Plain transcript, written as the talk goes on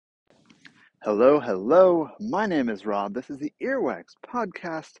Hello, hello. My name is Rob. This is the Earwax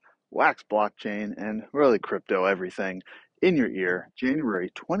podcast, Wax Blockchain, and really crypto everything in your ear.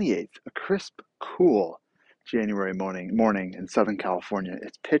 January 28th, a crisp, cool January morning in Southern California.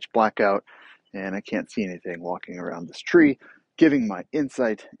 It's pitch black out, and I can't see anything walking around this tree, giving my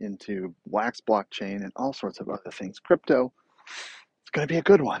insight into Wax Blockchain and all sorts of other things crypto. It's going to be a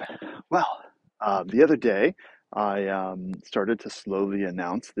good one. Well, the other day, I started to slowly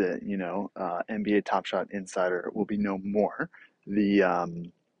announce that, NBA Top Shot Insider will be no more. The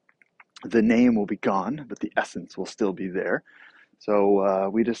um, the name will be gone, but the essence will still be there. So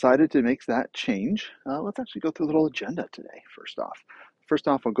we decided to make that change. Let's actually go through the little agenda today. First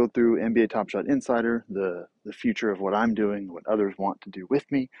off, I'll go through NBA Top Shot Insider, the future of what I'm doing, what others want to do with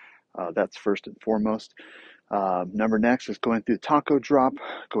me. That's first and foremost. Number next is going through the taco drop,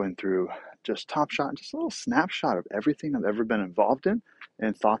 going through just Top Shot, just a little snapshot of everything I've ever been involved in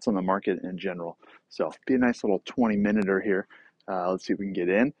and thoughts on the market in general. So be a nice little 20-minute here. Let's see if we can get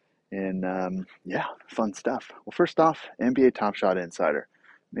in. And yeah, fun stuff. Well, first off, NBA Top Shot Insider.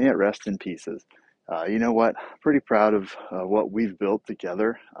 May it rest in pieces. You know what? Pretty proud of what we've built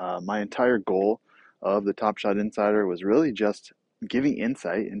together. My entire goal of the Top Shot Insider was really just giving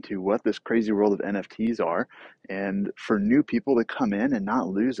insight into what this crazy world of NFTs are and for new people to come in and not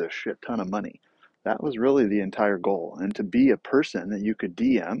lose a shit ton of money. That was really the entire goal. And to be a person that you could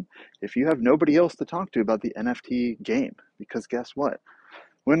DM if you have nobody else to talk to about the NFT game. Because guess what?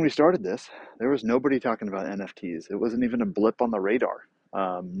 When we started this, there was nobody talking about NFTs. It wasn't even a blip on the radar.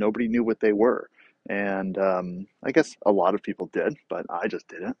 Nobody knew what they were. And I guess a lot of people did, but I just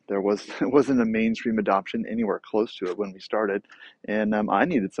didn't. It wasn't a mainstream adoption anywhere close to it when we started, and I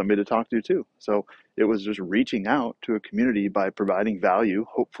needed somebody to talk to too. So it was just reaching out to a community by providing value,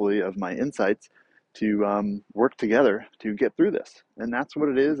 hopefully, of my insights to work together to get through this. And that's what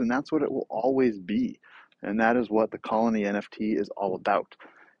it is, and that's what it will always be. And that is what the Colony NFT is all about.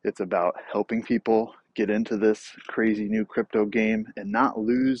 It's about helping people get into this crazy new crypto game and not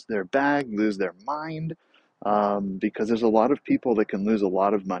lose their bag, lose their mind, because there's a lot of people that can lose a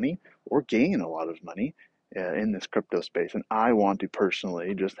lot of money or gain a lot of money in this crypto space. And I want to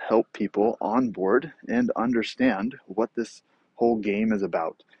personally just help people on board and understand what this whole game is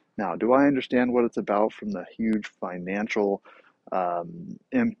about. Now, do I understand what it's about from the huge financial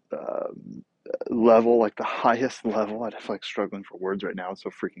level, like the highest level? I'm like struggling for words right now. It's so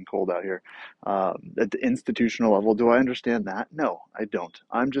freaking cold out here. At the institutional level, do I understand that? No, I don't.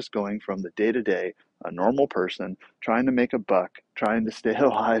 I'm just going from the day to day, a normal person trying to make a buck, trying to stay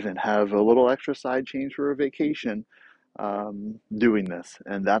alive and have a little extra side change for a vacation, doing this.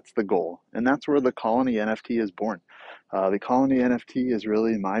 And that's the goal. And that's where the Colony NFT is born. The Colony NFT is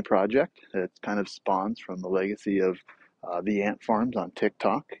really my project. It kind of spawns from the legacy of the ant farms on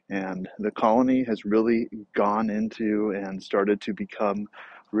TikTok, and the Colony has really gone into and started to become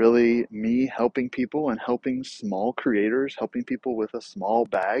really me helping people and helping small creators, helping people with a small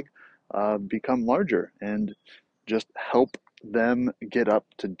bag become larger and just help them get up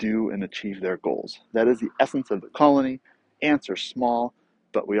to do and achieve their goals. That is the essence of the Colony. Ants are small,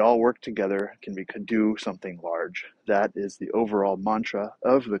 but we all work together, we can do something large. That is the overall mantra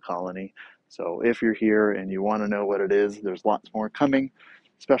of the Colony. So if you're here and you want to know what it is, there's lots more coming,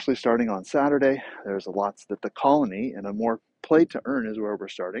 especially starting on Saturday. There's lots that the Colony and a more play to earn is where we're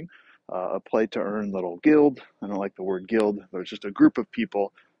starting. A play to earn little guild. I don't like the word guild, but it's just a group of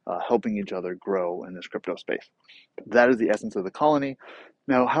people helping each other grow in this crypto space. That is the essence of the Colony.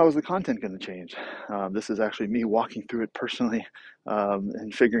 Now, how is the content going to change? This is actually me walking through it personally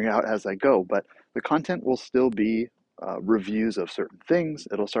and figuring out as I go, but the content will still be reviews of certain things.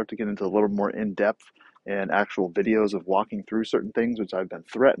 It'll start to get into a little more in-depth and actual videos of walking through certain things, which I've been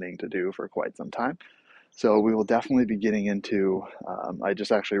threatening to do for quite some time. So we will definitely be getting into, I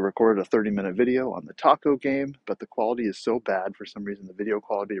just actually recorded a 30-minute video on the taco game, but the quality is so bad. For some reason, the video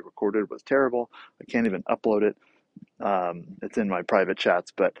quality recorded was terrible. I can't even upload it. It's in my private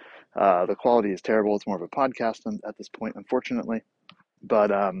chats, but the quality is terrible. It's more of a podcast at this point, unfortunately.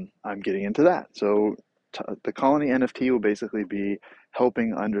 But I'm getting into that. So the Colony NFT will basically be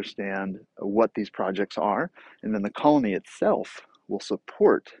helping understand what these projects are, and then the Colony itself will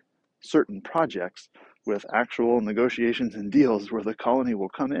support certain projects with actual negotiations and deals where the Colony will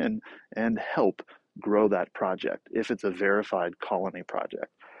come in and help grow that project if it's a verified Colony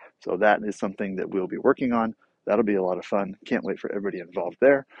project. So that is something that we'll be working on. That'll be a lot of fun. Can't wait for everybody involved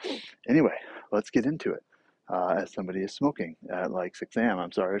there. Anyway, let's get into it. As somebody is smoking at like 6 a.m.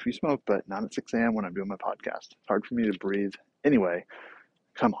 I'm sorry if you smoke, but not at 6 a.m. when I'm doing my podcast. It's hard for me to breathe. Anyway,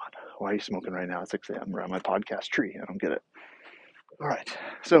 come on. Why are you smoking right now at 6 a.m. around my podcast tree? I don't get it. All right.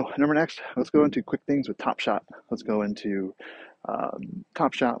 So number next, let's go into quick things with Top Shot. Let's go into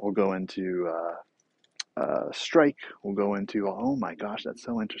Top Shot. We'll go into Strike. We'll go into, oh my gosh, that's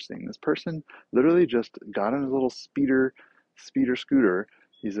so interesting. This person literally just got on his little speeder scooter.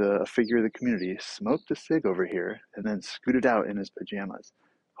 He's a figure of the community, smoked a cig over here, and then scooted out in his pajamas.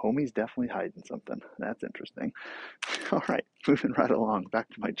 Homie's definitely hiding something. That's interesting. All right, moving right along, back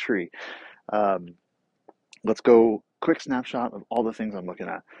to my tree. Um, let's go quick snapshot of all the things I'm looking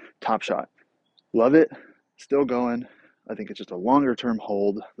at. Top Shot. Love it. Still going. I think it's just a longer term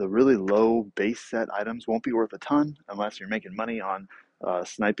hold. The really low base set items won't be worth a ton unless you're making money on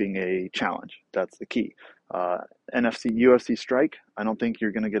sniping a challenge. That's the key. NFC, UFC Strike, I don't think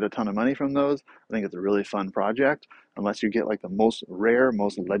you're going to get a ton of money from those. I think it's a really fun project. Unless you get like the most rare,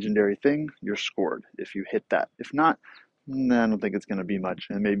 most legendary thing, you're scored if you hit that. If not, I don't think it's going to be much.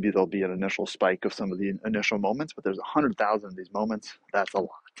 And maybe there'll be an initial spike of some of the initial moments, but there's 100,000 of these moments. That's a lot.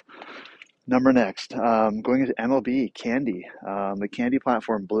 Number next, going into MLB Candy. The Candy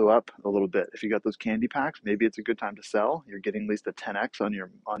platform blew up a little bit. If you got those candy packs, maybe it's a good time to sell. You're getting at least a 10x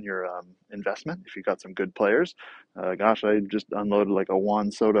on your investment if you got some good players. Gosh, I just unloaded like a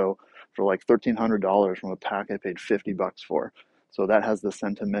Juan Soto for like $1,300 from a pack I paid $50 for. So that has the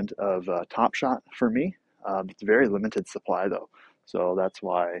sentiment of Top Shot for me. It's very limited supply though. So that's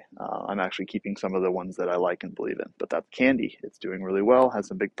why I'm actually keeping some of the ones that I like and believe in. But that's Candy. It's doing really well, has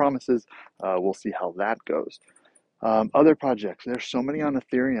some big promises. We'll see how that goes. Other projects, there's so many on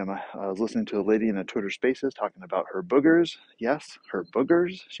Ethereum. I was listening to a lady in a Twitter Spaces talking about her boogers. Yes, her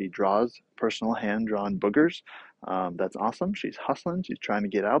boogers. She draws personal hand-drawn boogers. That's awesome. She's hustling. She's trying to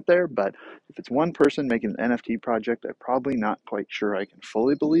get out there. But if it's one person making an NFT project, I'm probably not quite sure I can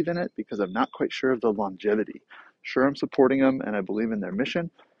fully believe in it because I'm not quite sure of the longevity. Sure, I'm supporting them and I believe in their mission,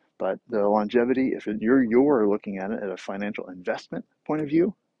 but the longevity, if you're looking at it at a financial investment point of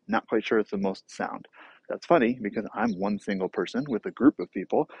view, not quite sure it's the most sound. That's funny because I'm one single person with a group of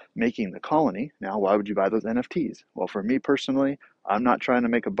people making the colony. Now, why would you buy those NFTs? Well, for me personally, I'm not trying to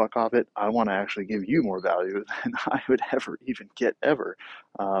make a buck off it. I want to actually give you more value than I would ever even get ever.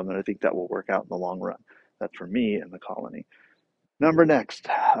 And I think that will work out in the long run. That's for me and the colony. Number next,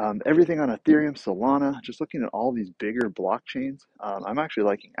 everything on Ethereum, Solana, just looking at all these bigger blockchains. I'm actually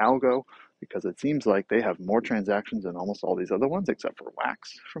liking Algo because it seems like they have more transactions than almost all these other ones, except for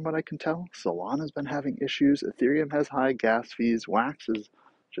Wax, from what I can tell. Solana's been having issues. Ethereum has high gas fees. Wax is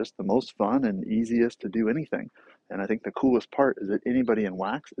just the most fun and easiest to do anything. And I think the coolest part is that anybody in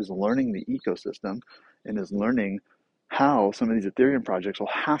Wax is learning the ecosystem and is learning how some of these Ethereum projects will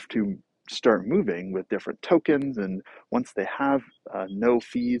have to start moving with different tokens. And once they have no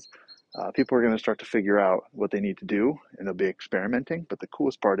fees, people are going to start to figure out what they need to do and they'll be experimenting. But the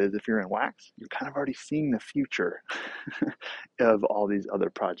coolest part is if you're in Wax, you're kind of already seeing the future of all these other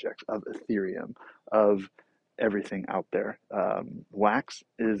projects, of Ethereum, of everything out there. Wax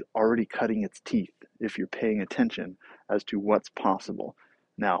is already cutting its teeth if you're paying attention as to what's possible.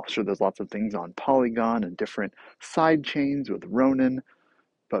 Now, sure, there's lots of things on Polygon and different side chains with Ronin,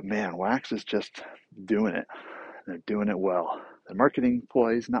 but man, Wax is just doing it. They're doing it well. The marketing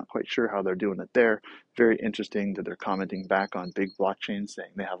ploys, not quite sure how they're doing it there. Very interesting that they're commenting back on big blockchains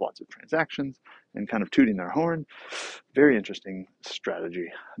saying they have lots of transactions and kind of tooting their horn. Very interesting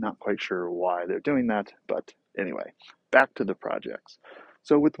strategy. Not quite sure why they're doing that, but anyway, back to the projects.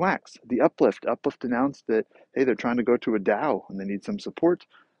 So with Wax, the Uplift announced that, hey, they're trying to go to a DAO and they need some support.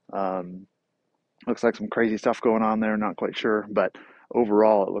 Looks like some crazy stuff going on there, not quite sure, but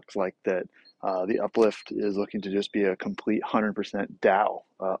overall it looks like that the Uplift is looking to just be a complete 100% DAO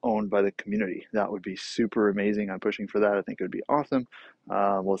owned by the community. That would be super amazing. I'm pushing for that. I think it would be awesome.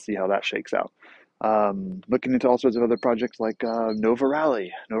 We'll see how that shakes out. Looking into all sorts of other projects like Nova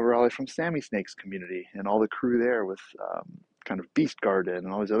Rally from Sammy Snake's community and all the crew there with kind of Beast Garden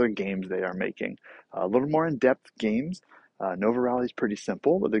and all these other games they are making. A little more in-depth games. Nova Rally is pretty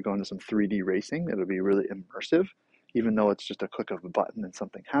simple, but they're going to some 3D racing that'll be really immersive. Even though it's just a click of a button and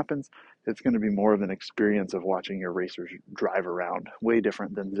something happens, it's going to be more of an experience of watching your racers drive around. Way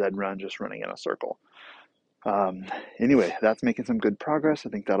different than Zed Run just running in a circle. Anyway, that's making some good progress. I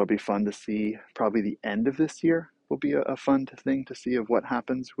think that'll be fun to see. Probably the end of this year will be a fun thing to see of what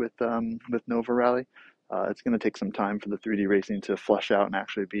happens with Nova Rally. It's going to take some time for the 3D racing to flush out and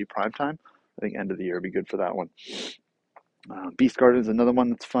actually be prime time. I think end of the year would be good for that one. Beast Garden is another one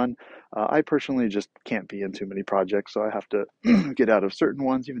that's fun. I personally just can't be in too many projects, so I have to get out of certain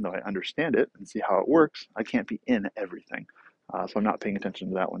ones, even though I understand it and see how it works. I can't be in everything. So I'm not paying attention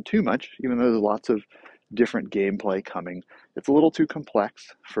to that one too much, even though there's lots of different gameplay coming. It's a little too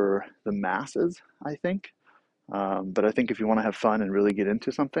complex for the masses, I think. But I think if you want to have fun and really get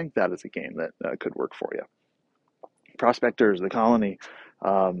into something, that is a game that could work for you. Prospectors, the colony,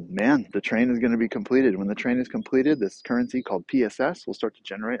 man, the train is going to be completed. When the train is completed, this currency called PSS will start to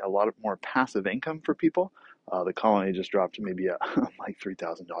generate a lot of more passive income for people. The colony just dropped maybe like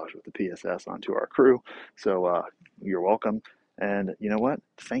 $3,000 worth of PSS onto our crew. So you're welcome. And you know what?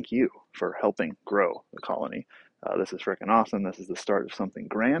 Thank you for helping grow the colony. This is freaking awesome. This is the start of something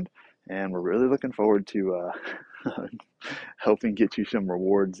grand. And we're really looking forward to helping get you some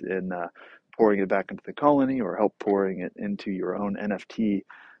rewards in pouring it back into the colony, or help pouring it into your own NFT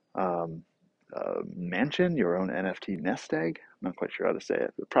um, mansion, your own NFT nest egg. I'm not quite sure how to say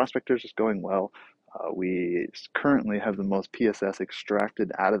it. The Prospectors is going well. We currently have the most PSS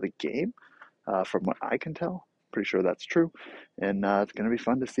extracted out of the game, from what I can tell. Pretty sure that's true. And it's going to be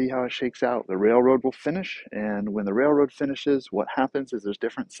fun to see how it shakes out. The railroad will finish. And when the railroad finishes, what happens is there's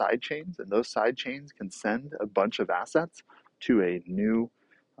different side chains. And those side chains can send a bunch of assets to a new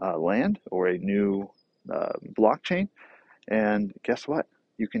land or a new blockchain. And guess what?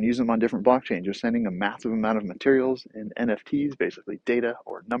 You can use them on different blockchains. You're sending a massive amount of materials in NFTs, basically data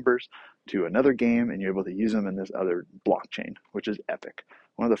or numbers, to another game, and you're able to use them in this other blockchain, which is epic.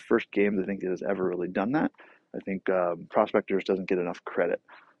 One of the first games I think that has ever really done that. I think Prospectors doesn't get enough credit.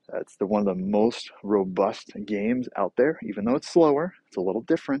 It's one of the most robust games out there, even though it's slower. It's a little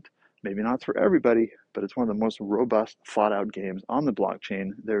different. Maybe not for everybody, but it's one of the most robust, thought out games on the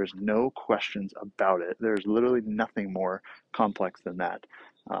blockchain. There's no questions about it. There's literally nothing more complex than that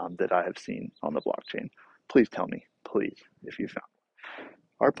that I have seen on the blockchain. Please tell me, please, if you found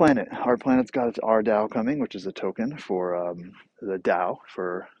our planet. Our planet's got its R DAO coming, which is a token for the DAO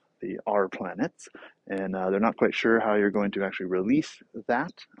for the R planets. And they're not quite sure how you're going to actually release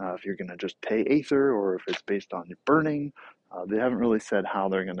that, if you're going to just pay Aether or if it's based on burning. They haven't really said how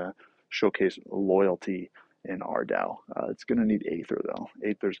they're going to showcase loyalty in R DAO. It's going to need Aether, though.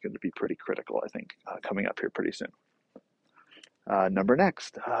 Aether is going to be pretty critical, I think, coming up here pretty soon. Number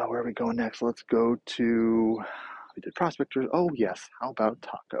next. Where are we going next? Let's go to, we did Prospectors. Oh, yes. How about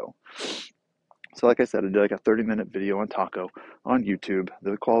Taco? So like I said, I did like a 30-minute video on Taco on YouTube.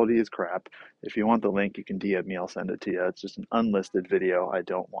 The quality is crap. If you want the link, you can DM me. I'll send it to you. It's just an unlisted video I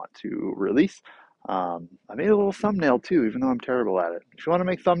don't want to release. I made a little thumbnail too, even though I'm terrible at it. If you want to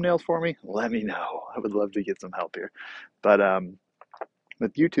make thumbnails for me, let me know. I would love to get some help here. But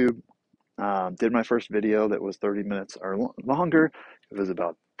with YouTube, did my first video that was 30 minutes or longer. It was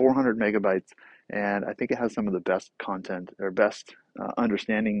about 400 megabytes, and I think it has some of the best content or best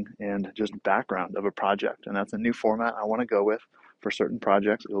understanding and just background of a project. And that's a new format I want to go with for certain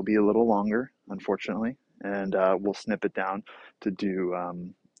projects. It will be a little longer, unfortunately, and we'll snip it down to do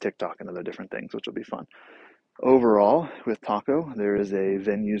TikTok and other different things, which will be fun. Overall, with Taco, there is a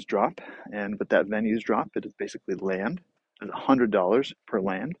venues drop, and with that venues drop, it is basically land. It's $100 per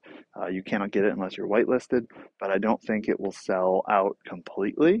land. You cannot get it unless you're whitelisted, but I don't think it will sell out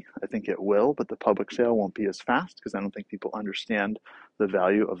completely. I think it will, but the public sale won't be as fast because I don't think people understand the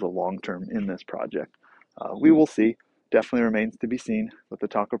value of the long term in this project. We will see. Definitely remains to be seen, but the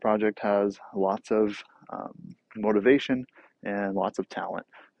Taco project has lots of motivation and lots of talent,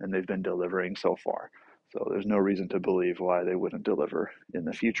 and they've been delivering so far. So there's no reason to believe why they wouldn't deliver in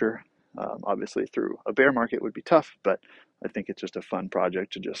the future. Obviously, through a bear market would be tough, but I think it's just a fun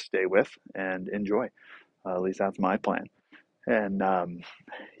project to just stay with and enjoy. At least that's my plan. And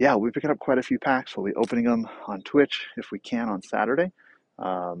yeah, we'll be picking up quite a few packs. We'll be opening them on Twitch if we can on Saturday.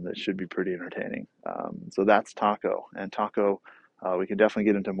 That should be pretty entertaining. So that's Taco. And Taco, we can definitely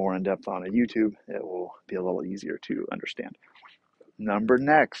get into more in depth on a YouTube. It will be a little easier to understand. Number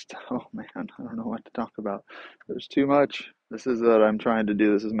next. Oh man, I don't know what to talk about. There's too much. This is what I'm trying to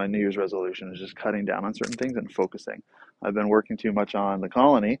do. This is my New Year's resolution, is just cutting down on certain things and focusing. I've been working too much on the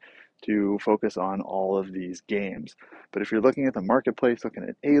colony to focus on all of these games. But if you're looking at the marketplace, looking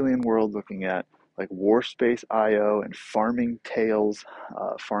at Alien World, looking at like Warspace IO and Farming Tales,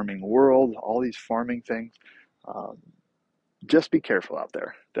 Farming World, all these farming things, um, just be careful out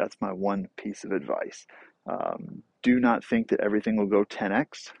there. That's my one piece of advice. Do not think that everything will go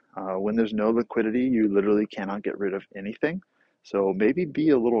 10x. When there's no liquidity, you literally cannot get rid of anything. So maybe be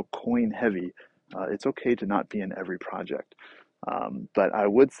a little coin heavy. It's okay to not be in every project. But I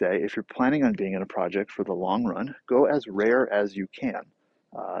would say if you're planning on being in a project for the long run, go as rare as you can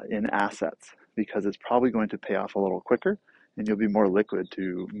in assets, because it's probably going to pay off a little quicker and you'll be more liquid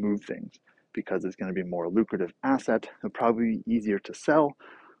to move things, because it's going to be more lucrative asset. It'll probably be easier to sell,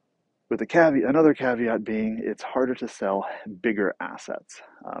 with a caveat, another caveat being it's harder to sell bigger assets,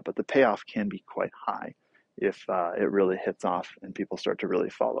 but the payoff can be quite high if it really hits off and people start to really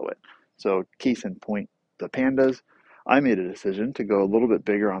follow it. So case in point, the pandas. I made a decision to go a little bit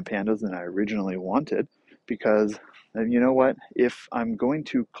bigger on pandas than I originally wanted because, and you know what? If I'm going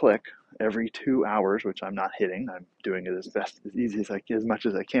to click every 2 hours, which I'm not hitting, I'm doing it as easy as as much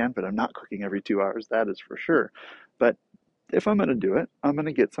as I can, but I'm not clicking every 2 hours, that is for sure. But if I'm going to do it, I'm going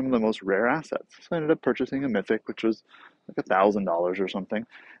to get some of the most rare assets. So I ended up purchasing a mythic, which was like $1,000 or something.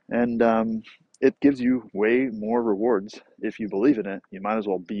 And it gives you way more rewards if you believe in it. You might as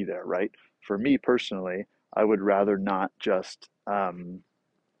well be there, right? For me personally, I would rather not just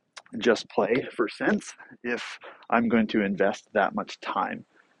play for cents if I'm going to invest that much time.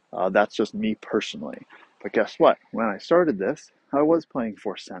 That's just me personally. But guess what? When I started this, I was playing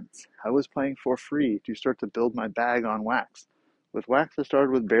for cents. I was playing for free to start to build my bag on Wax. With Wax, I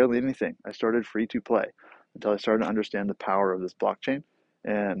started with barely anything. I started free to play until I started to understand the power of this blockchain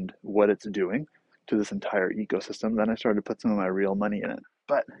and what it's doing to this entire ecosystem. Then I started to put some of my real money in it.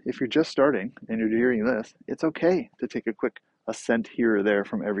 But if you're just starting and you're hearing this, it's okay to take a cent here or there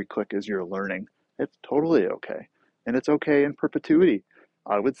from every click as you're learning. It's totally okay. And it's okay in perpetuity.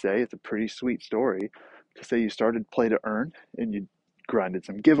 I would say it's a pretty sweet story to say you started play to earn and you grinded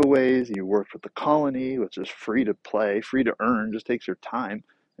some giveaways, you worked with the colony, which is free to play, free to earn, just takes your time.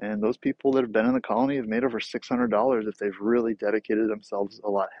 And those people that have been in the colony have made over $600 if they've really dedicated themselves a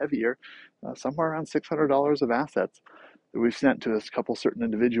lot heavier, somewhere around $600 of assets that we've sent to a couple certain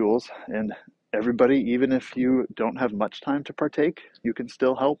individuals. And everybody, even if you don't have much time to partake, you can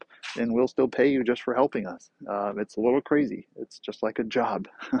still help and we'll still pay you just for helping us. It's a little crazy. It's just like a job,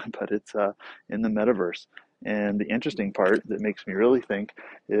 but it's in the metaverse. And the interesting part that makes me really think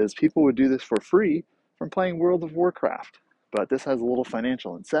is people would do this for free from playing World of Warcraft. But this has a little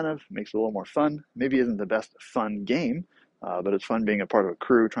financial incentive, makes it a little more fun. Maybe isn't the best fun game, but it's fun being a part of a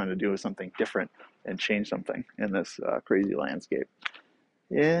crew trying to do something different and change something in this crazy landscape.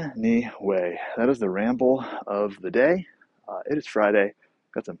 Anyway, that is the ramble of the day. It is Friday.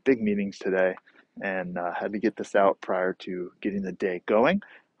 Got some big meetings today and had to get this out prior to getting the day going.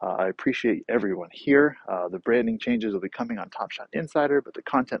 I appreciate everyone here. The branding changes will be coming on Top Shot Insider, but the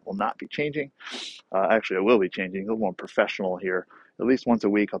content will not be changing. Actually, it will be changing, a little more professional here. At least once a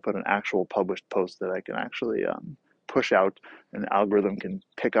week, I'll put an actual published post that I can actually push out, and the algorithm can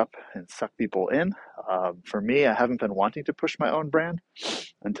pick up and suck people in. For me, I haven't been wanting to push my own brand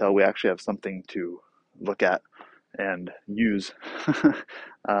until we actually have something to look at and use.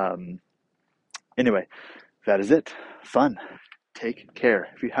 um, anyway, that is it. Fun. Take care.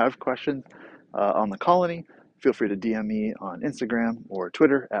 If you have questions on the colony, feel free to DM me on Instagram or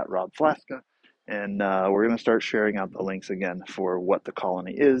Twitter at Rob Flaska. And we're going to start sharing out the links again for what the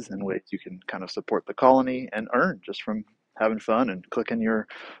colony is and ways you can kind of support the colony and earn just from having fun and clicking your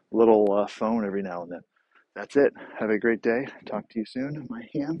little phone every now and then. That's it. Have a great day. Talk to you soon. My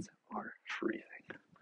hands are free.